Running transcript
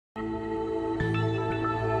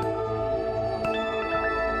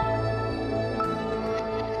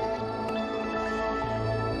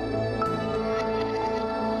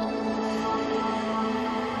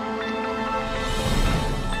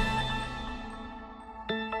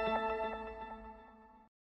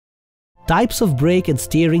Types of brake and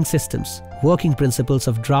steering systems, working principles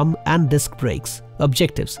of drum and disc brakes,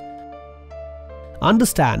 objectives.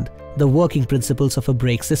 Understand the working principles of a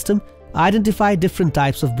brake system, identify different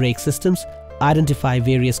types of brake systems, identify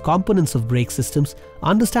various components of brake systems,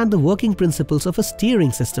 understand the working principles of a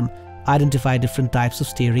steering system, identify different types of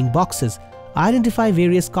steering boxes, identify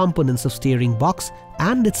various components of steering box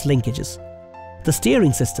and its linkages. The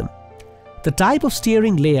steering system. The type of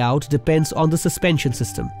steering layout depends on the suspension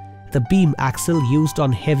system. The beam axle used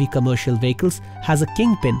on heavy commercial vehicles has a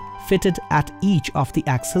kingpin fitted at each of the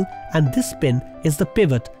axle, and this pin is the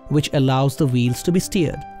pivot which allows the wheels to be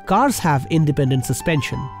steered. Cars have independent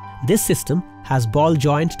suspension. This system has ball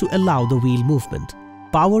joint to allow the wheel movement.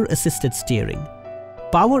 Power-assisted steering.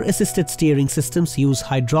 Power-assisted steering systems use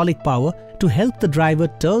hydraulic power to help the driver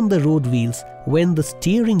turn the road wheels when the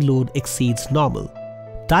steering load exceeds normal.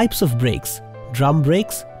 Types of brakes. Drum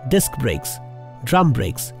brakes, disc brakes. Drum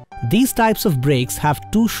brakes. These types of brakes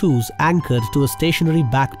have two shoes anchored to a stationary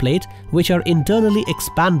backplate which are internally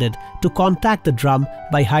expanded to contact the drum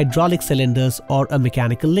by hydraulic cylinders or a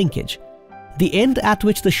mechanical linkage. The end at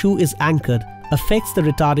which the shoe is anchored affects the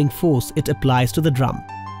retarding force it applies to the drum.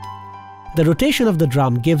 The rotation of the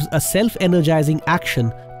drum gives a self-energizing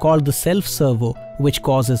action called the self-servo, which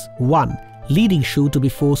causes 1. Leading shoe to be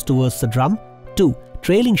forced towards the drum, 2.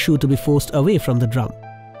 Trailing shoe to be forced away from the drum.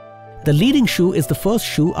 The leading shoe is the first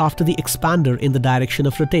shoe after the expander in the direction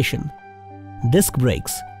of rotation. Disc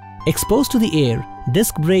brakes. Exposed to the air,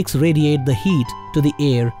 disc brakes radiate the heat to the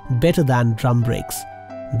air better than drum brakes.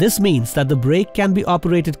 This means that the brake can be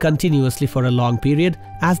operated continuously for a long period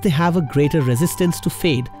as they have a greater resistance to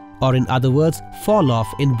fade, or in other words, fall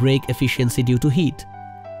off in brake efficiency due to heat.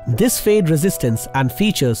 This fade resistance and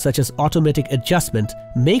features such as automatic adjustment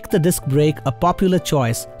make the disc brake a popular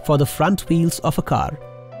choice for the front wheels of a car.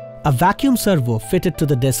 A vacuum servo fitted to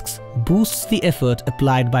the discs boosts the effort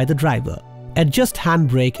applied by the driver. Adjust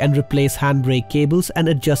handbrake and replace handbrake cables and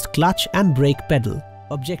adjust clutch and brake pedal.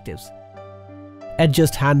 Objectives.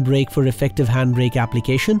 Adjust handbrake for effective handbrake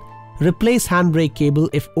application. Replace handbrake cable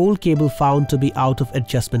if old cable found to be out of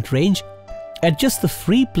adjustment range. Adjust the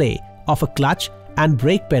free play of a clutch and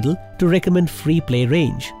brake pedal to recommend free play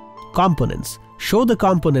range. Components. Show the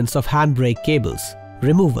components of handbrake cables.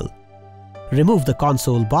 Removal. Remove the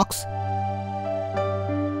console box.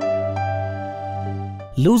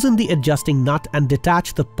 Loosen the adjusting nut and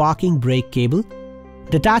detach the parking brake cable.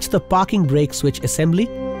 Detach the parking brake switch assembly.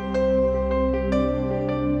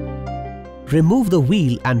 Remove the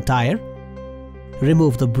wheel and tire.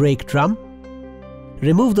 Remove the brake drum.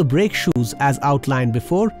 Remove the brake shoes as outlined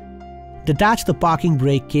before. Detach the parking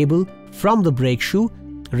brake cable from the brake shoe.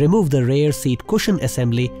 Remove the rear seat cushion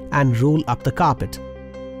assembly and roll up the carpet.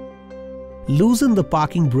 Loosen the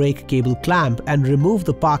parking brake cable clamp and remove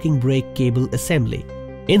the parking brake cable assembly.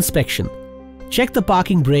 Inspection. Check the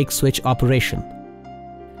parking brake switch operation.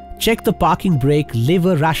 Check the parking brake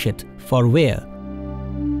lever ratchet for wear.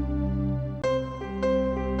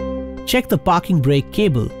 Check the parking brake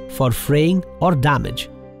cable for fraying or damage.